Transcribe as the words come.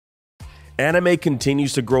Anime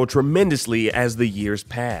continues to grow tremendously as the years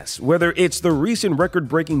pass. Whether it's the recent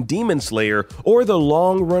record-breaking Demon Slayer or the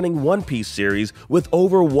long-running One Piece series with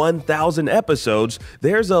over 1,000 episodes,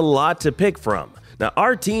 there's a lot to pick from. Now,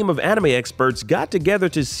 our team of anime experts got together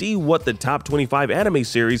to see what the top 25 anime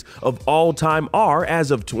series of all time are as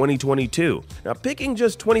of 2022. Now, picking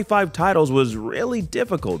just 25 titles was really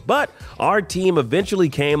difficult, but our team eventually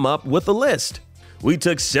came up with a list. We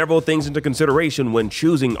took several things into consideration when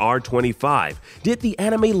choosing our 25. Did the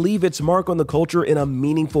anime leave its mark on the culture in a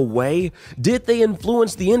meaningful way? Did they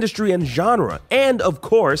influence the industry and genre? And of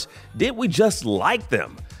course, did we just like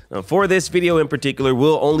them? Now, for this video in particular,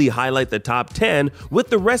 we'll only highlight the top 10,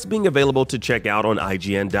 with the rest being available to check out on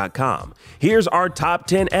IGN.com. Here's our top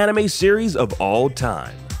 10 anime series of all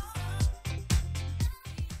time.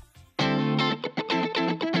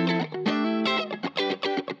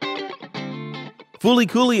 Fooly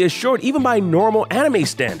Cooly is short even by normal anime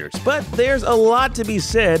standards, but there's a lot to be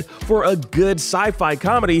said for a good sci-fi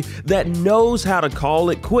comedy that knows how to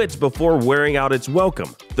call it quits before wearing out its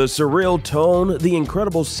welcome. The surreal tone, the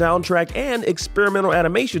incredible soundtrack, and experimental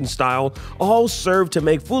animation style all serve to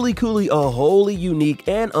make Fooly Cooly a wholly unique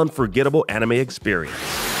and unforgettable anime experience.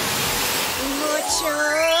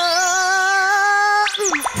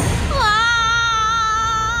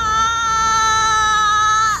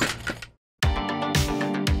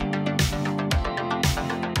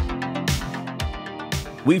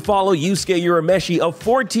 We follow Yusuke Urameshi, a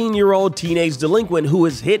 14-year-old teenage delinquent who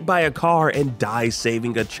is hit by a car and dies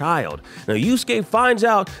saving a child. Now, Yusuke finds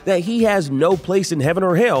out that he has no place in heaven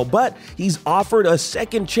or hell, but he's offered a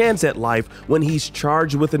second chance at life when he's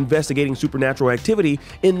charged with investigating supernatural activity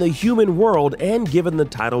in the human world and given the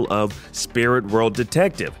title of Spirit World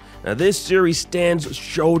Detective. Now, this series stands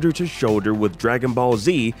shoulder to shoulder with Dragon Ball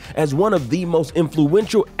Z as one of the most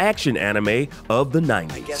influential action anime of the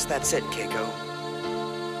 90s. I guess that's it, Keiko.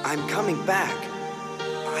 I'm coming back.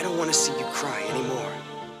 I don't want to see you cry anymore.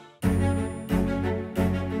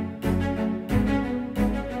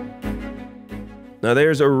 Now,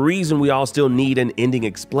 there's a reason we all still need an ending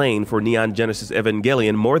explained for Neon Genesis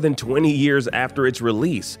Evangelion more than 20 years after its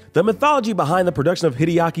release. The mythology behind the production of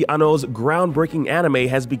Hideaki Anno's groundbreaking anime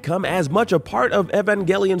has become as much a part of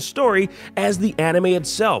Evangelion's story as the anime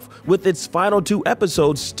itself, with its final 2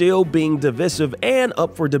 episodes still being divisive and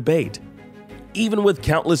up for debate. Even with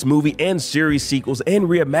countless movie and series sequels and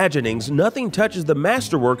reimaginings, nothing touches the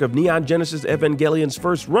masterwork of Neon Genesis Evangelion's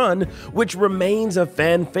first run, which remains a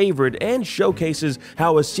fan favorite and showcases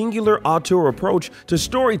how a singular auteur approach to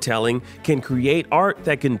storytelling can create art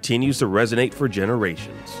that continues to resonate for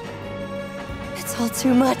generations. It's all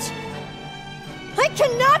too much. I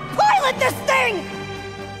cannot pilot this thing!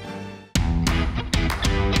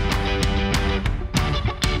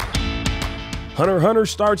 Hunter x Hunter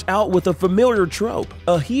starts out with a familiar trope.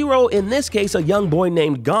 A hero, in this case a young boy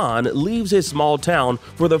named Gon, leaves his small town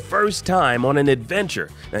for the first time on an adventure.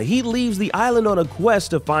 Now, he leaves the island on a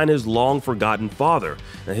quest to find his long-forgotten father.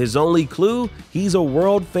 Now, his only clue? He's a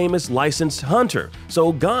world-famous licensed hunter.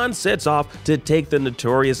 So Gon sets off to take the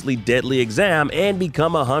notoriously deadly exam and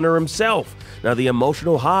become a hunter himself. Now, the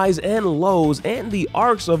emotional highs and lows and the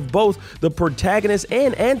arcs of both the protagonists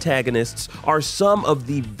and antagonists are some of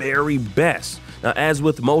the very best. Now, as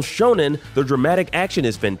with most shonen, the dramatic action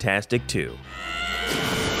is fantastic too.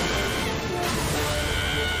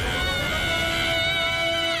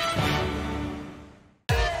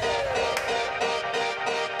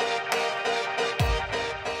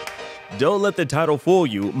 Don't let the title fool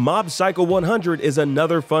you. Mob Psycho 100 is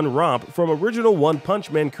another fun romp from original One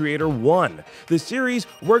Punch Man creator One. The series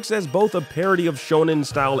works as both a parody of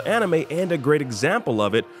shonen-style anime and a great example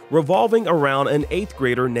of it, revolving around an 8th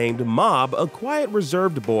grader named Mob, a quiet,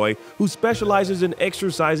 reserved boy who specializes in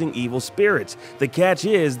exorcising evil spirits. The catch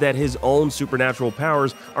is that his own supernatural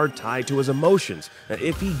powers are tied to his emotions.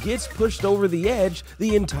 If he gets pushed over the edge,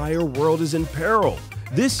 the entire world is in peril.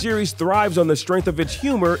 This series thrives on the strength of its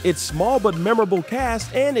humor, its small but memorable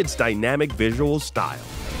cast, and its dynamic visual style.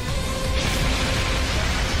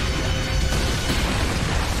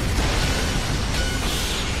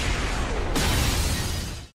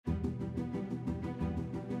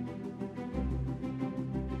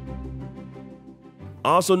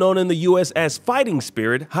 Also known in the US as Fighting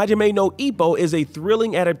Spirit, Hajime no Ippo is a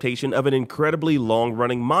thrilling adaptation of an incredibly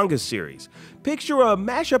long-running manga series. Picture a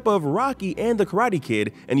mashup of Rocky and The Karate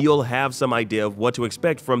Kid, and you'll have some idea of what to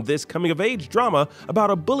expect from this coming-of-age drama about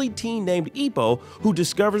a bullied teen named Ippo who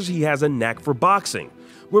discovers he has a knack for boxing.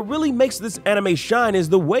 What really makes this anime shine is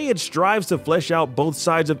the way it strives to flesh out both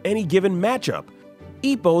sides of any given matchup.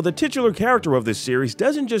 Ippo, the titular character of this series,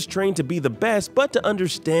 doesn't just train to be the best, but to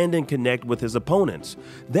understand and connect with his opponents.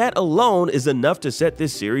 That alone is enough to set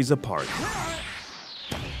this series apart.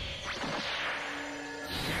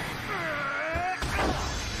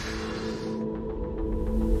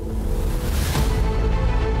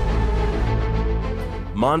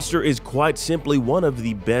 Monster is quite simply one of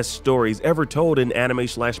the best stories ever told in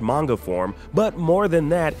anime/manga form, but more than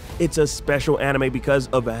that, it's a special anime because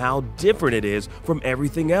of how different it is from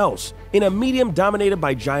everything else. In a medium dominated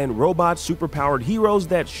by giant robots, superpowered heroes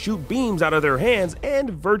that shoot beams out of their hands,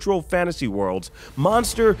 and virtual fantasy worlds,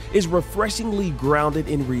 Monster is refreshingly grounded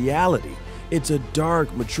in reality. It's a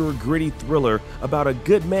dark, mature, gritty thriller about a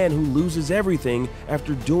good man who loses everything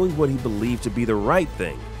after doing what he believed to be the right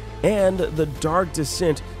thing, and the dark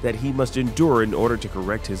descent that he must endure in order to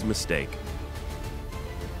correct his mistake.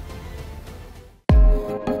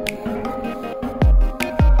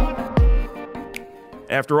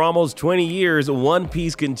 After almost 20 years, One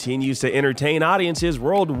Piece continues to entertain audiences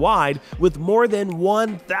worldwide with more than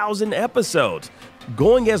 1,000 episodes.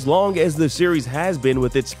 Going as long as the series has been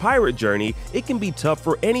with its pirate journey, it can be tough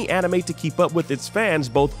for any anime to keep up with its fans,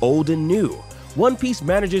 both old and new. One Piece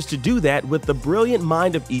manages to do that with the brilliant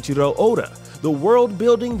mind of Ichiro Oda, the world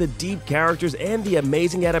building, the deep characters, and the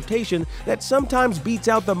amazing adaptation that sometimes beats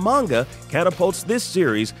out the manga catapults this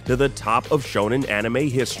series to the top of shonen anime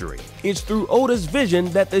history. It's through Oda's vision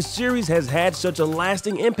that the series has had such a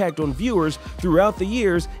lasting impact on viewers throughout the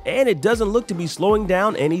years, and it doesn't look to be slowing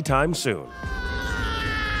down anytime soon.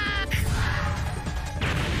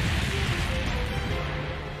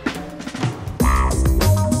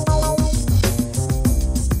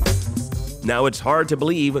 Now, it's hard to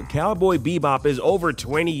believe Cowboy Bebop is over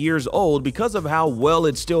 20 years old because of how well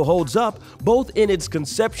it still holds up, both in its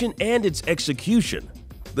conception and its execution.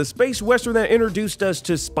 The space western that introduced us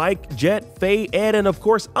to Spike, Jet, Faye, Ed, and of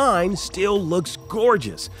course Ein still looks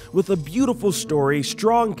gorgeous. With a beautiful story,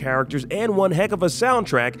 strong characters, and one heck of a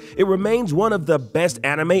soundtrack, it remains one of the best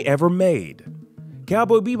anime ever made.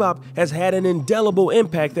 Cowboy Bebop has had an indelible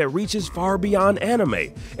impact that reaches far beyond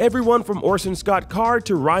anime. Everyone from Orson Scott Card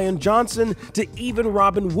to Rian Johnson to even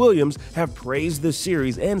Robin Williams have praised the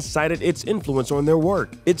series and cited its influence on their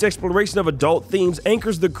work. Its exploration of adult themes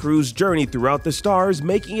anchors the crew's journey throughout the stars,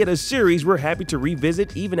 making it a series we're happy to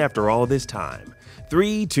revisit even after all this time.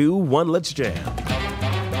 3, 2, 1, let's jam.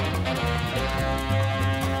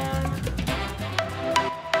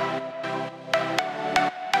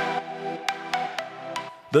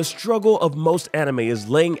 The struggle of most anime is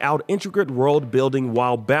laying out intricate world building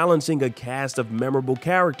while balancing a cast of memorable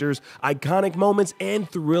characters, iconic moments, and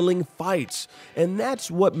thrilling fights. And that's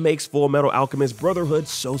what makes Fullmetal Alchemist Brotherhood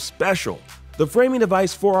so special. The framing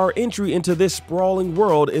device for our entry into this sprawling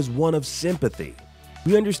world is one of sympathy.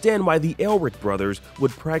 We understand why the Elric brothers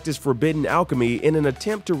would practice forbidden alchemy in an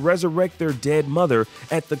attempt to resurrect their dead mother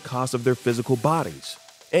at the cost of their physical bodies.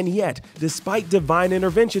 And yet, despite divine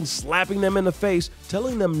intervention slapping them in the face,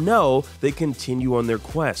 telling them no, they continue on their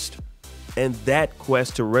quest. And that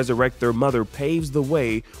quest to resurrect their mother paves the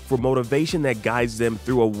way for motivation that guides them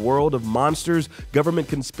through a world of monsters, government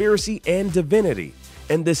conspiracy, and divinity.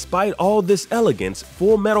 And despite all this elegance,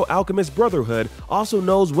 Fullmetal Alchemist Brotherhood also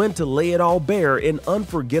knows when to lay it all bare in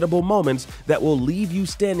unforgettable moments that will leave you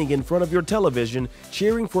standing in front of your television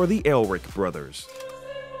cheering for the Elric brothers.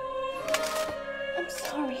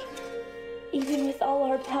 Even with all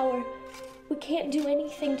our power, we can't do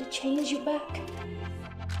anything to change you back.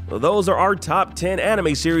 Those are our top 10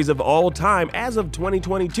 anime series of all time as of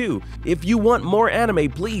 2022. If you want more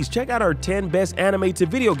anime, please check out our 10 best anime to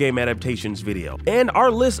video game adaptations video, and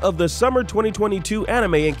our list of the summer 2022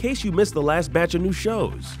 anime in case you missed the last batch of new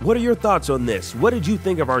shows. What are your thoughts on this? What did you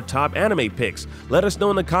think of our top anime picks? Let us know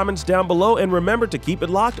in the comments down below, and remember to keep it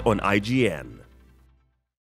locked on IGN.